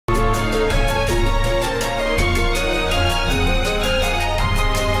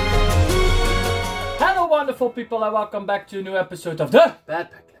wonderful people, and welcome back to a new episode of the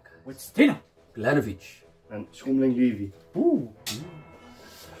Badpackluck with Stina Glenovic and Schomling Levy. Ooh.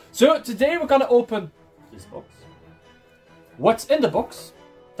 So today we're gonna open this box. What's in the box?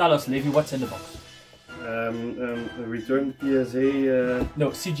 Tell us, Levy, what's in the box? Return PSA.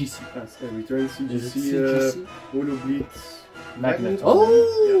 No, CGC. Return CGC. CGC? Holobleed Magnet.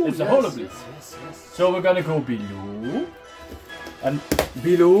 Oh, It's a holobleed. Yes. So we're gonna go below. And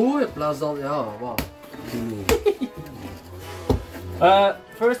Below, in plaats dan, ja, wow.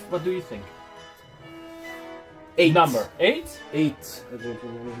 first, what do you think? 8. Number 8? 8. I don't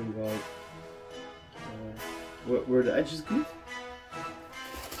know anything about. Were the edges good?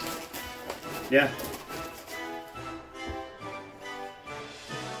 Yeah.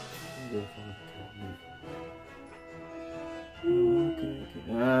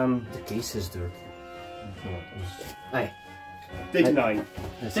 The case is dirty. Hey. Take 9.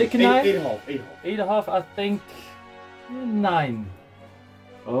 Take a 9? 8.5. 8.5, I think 9.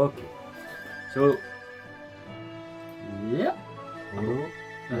 Okay. So, yeah. Holo.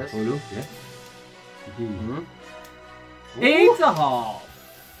 Yes. Holo, yeah. 8.5.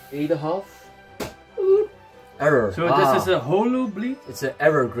 8.5. Error. So this is a holobleed. It's an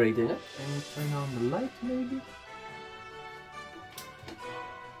error grade in it. Can you turn on the light maybe?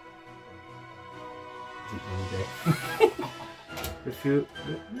 If you...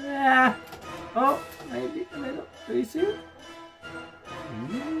 Yeah. Oh, maybe a little. Do you see it?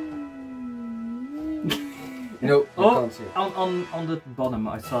 No, you Oh, can't see it. on the bottom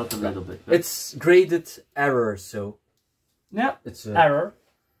I saw it a little bit. But It's graded error, so yeah, it's error.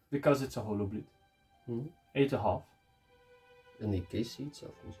 Because it's a holobleed. Hmm. 8.5. in die case ziet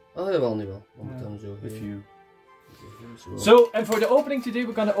zelf niet. Oh jawel, nu wel. Dan moet dan zo If hier. you... Zo. So, and for the opening today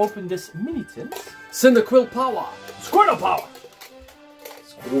we're gonna open this mini tin. Cyndaquil Power. Squirtle power!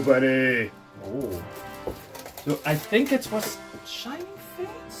 Strawberry. Oh. So I think it was Shining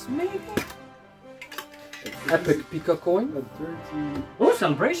Fates, maybe? Epic Pika coin. A 30. Oh,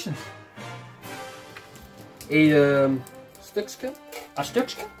 celebration! A stukje. A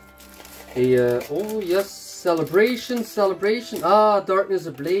stukje? A oh yes, celebration. Ah, Darkness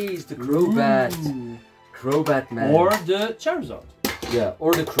Ablaze, the Crobat. Ooh. Crobat man. Or the Charizard. yeah,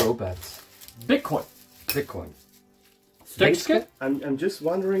 or the Crobat. Bitcoin. Bitcoin. Stukje? I'm just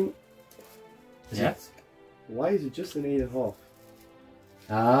wondering, Yeah. why is it just an 8.5?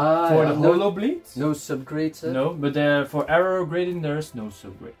 Ah, For yeah, the no, holobleed? no subgrades. No, but for error grading there's no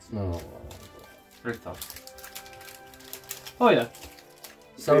subgrades. No. Very tough. Oh yeah.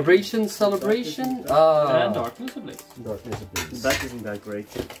 Celebration. Ah. And Darkness Ablaze. Darkness Ablaze. That isn't that great.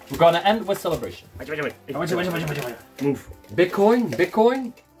 We're gonna end with celebration. Wait. Move.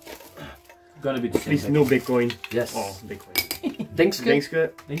 Bitcoin. Gonna be the same. Please, no Bitcoin. Yes. Oh, Bitcoin. Dinkske. Dingske.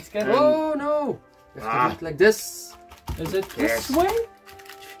 Thanks, guys. Oh no! You have to do it like this. Is it this Yes. way?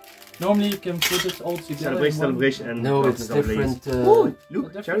 Normally you can put it all together. in one- Celebration and No, Darkness it's Ablaze. different. Oh,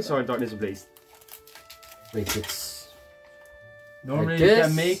 look, different. Charizard Darkness Ablaze. Wait, it's Normally like you this.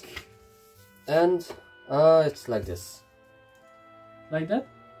 can make and it's like this. like that.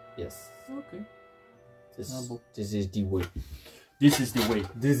 Yes. Okay. This Noble. is the way. This is the way.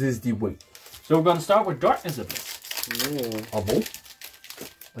 This is the way. So we're gonna start with Darkness Ablaze. Oh. Ah bon?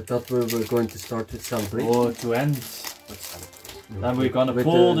 I thought we were going to start with celebration. Oh, to end with celebration. Then we're gonna With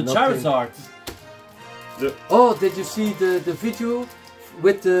pull the nothing. Charizard. Oh, did you see the video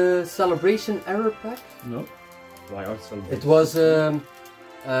with the celebration error pack? No. Why are celebrating? It was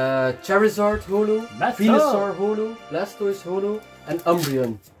Charizard holo, That's Venusaur holo, Blastoise holo, and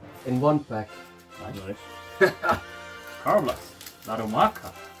Umbreon in one pack. Nice. Carblas.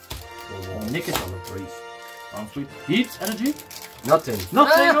 Laromaka. Nickit. Celebration. Sweet. Heat energy. Nothing.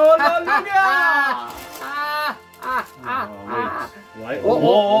 Nothing. Oh, Lugia! Why?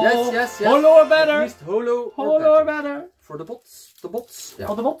 Oh, yes. Holo or At better. least holo Holo or better. For the bots. The bots. Yeah.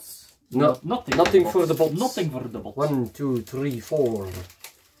 For the bots. No, Nothing. nothing for the bots. Nothing for the bots. 1, 2, 3, 4.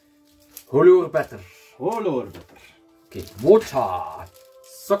 Holo or better. Holo or better. Okay. Water.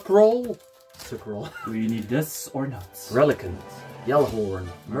 Suckroll. Do you need this or not? Relicant. Yellowhorn.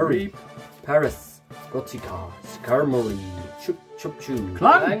 Murray. Paris. Gotika. Skarmory. Chup.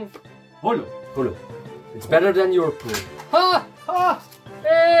 Clang. Holo. Holo. It's better than your pool. Ha! Ah!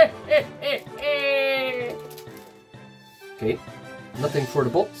 Okay. Nothing for the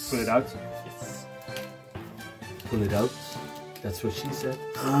bots. Pull it out. Yes. Pull it out. That's what she said.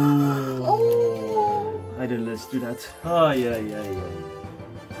 Oh. I didn't let's do that. Oh, yeah. 1,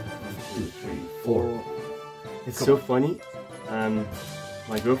 2, 3, 4. It's so funny.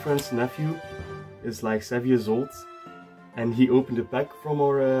 My girlfriend's nephew is like 7 years old, and he opened a pack from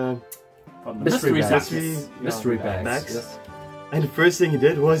our From the Mystery mystery bags. bags. Mystery bags. bags. Yes. And the first thing he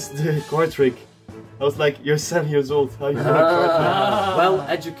did was the card trick. I was like, you're 7 years old. How you know a card trick? Well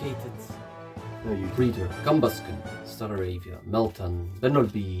educated. No, you Reader. Gambasken. Staravia. Melton.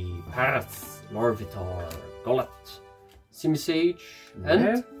 Benolby. Path. Larvitar. Gollet. Simisage.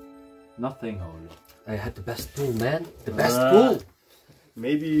 And Nothing whole. I had the best pull, man. The best pull.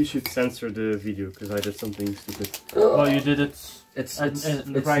 Maybe you should censor the video because I did something stupid. Well, you did it. It's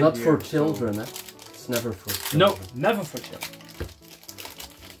right not for here, children, eh? It's never for children. No, never for children.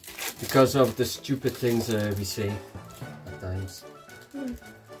 Because of the stupid things we say at times.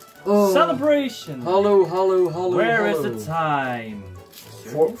 Oh. Celebration. Hello, hello, hello. Where is hello. the time?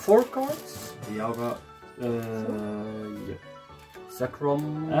 Four cards? Yeah.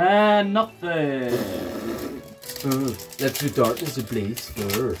 Sacrum. And nothing. Let's do Darkness Ablaze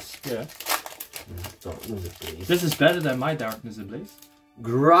first. Yeah. Darkness Ablaze. This is better than my Darkness Ablaze.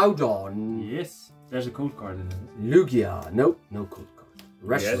 Groudon. Yes. There's a code card in it. Lugia. Nope, no code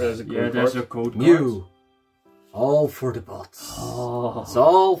card. Yeah, there's a Yeah, code there's card. a code card. Mew. All for the bots. Oh. It's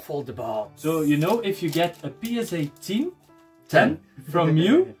all for the bots. So, you know, if you get a PSA 10 from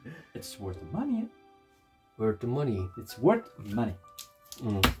you, it's worth the money. Eh? Where's the money? It's worth money.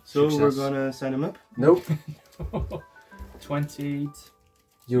 So Success. we're gonna sign him up? Nope. 28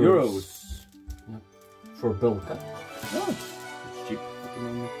 Euros. euros. For bulk. Huh? Oh, it's cheap.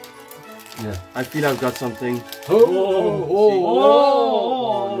 Yeah. I feel I've got something. Oh,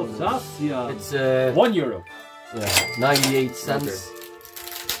 Zacia. It's €1. yeah, 98 cents.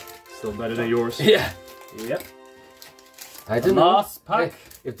 Still better than yours. Yeah. Yep. I don't know. Last pack.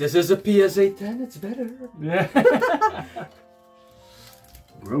 If this is a PSA 10, it's better. Yeah.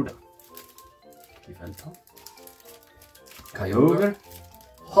 Rhoda. Yveltal. Kyogre.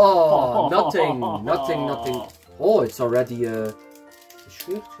 Oh, nothing. Oh, it's already a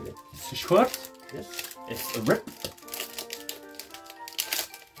shirt. It's a short. Yes. It's a rip.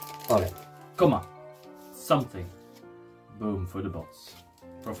 Alright. Come on. Something. Boom for the bots.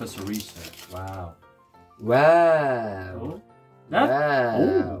 Professor Research. Wow. Wow. Oh. That?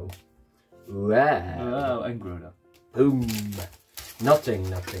 Wow. Wow. Wow. And Groda. Boom. Nothing.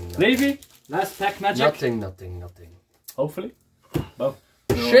 Levy. Last pack magic. Nothing. Hopefully. Well.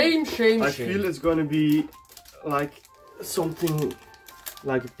 Shame. I feel it's gonna be like something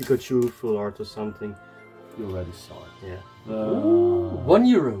like a Pikachu full art or something. You already saw it. Yeah. Ooh,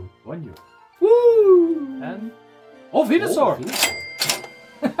 €1. €1. Woo! And Venusaur.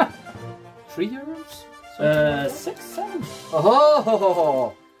 Oh, €3? 6, 7.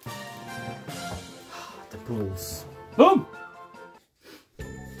 Oh, the pools. Boom!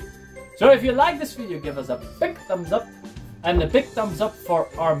 So if you like this video, give us a big thumbs up. And a big thumbs up for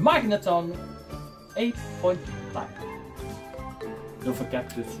our Magneton 8.5. Don't forget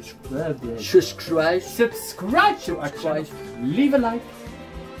to Subscribe. subscribe to our channel. Leave a like.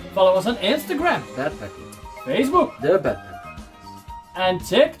 Follow us on Instagram, Badpackluck. Facebook, The Badpackluck. and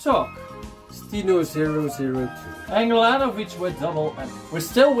TikTok. Stino002. Anglanovic with double M. We're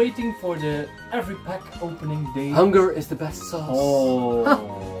still waiting for the every pack opening day. Hunger is the best sauce.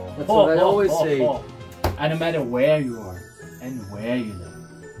 Oh. That's what I always say. And no matter where you are and where you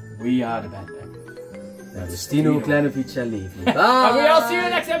live, we are the Badpack. Stino Klanovic and Levy. Bye. And we all see you in the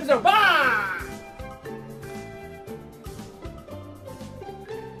next episode. Bye!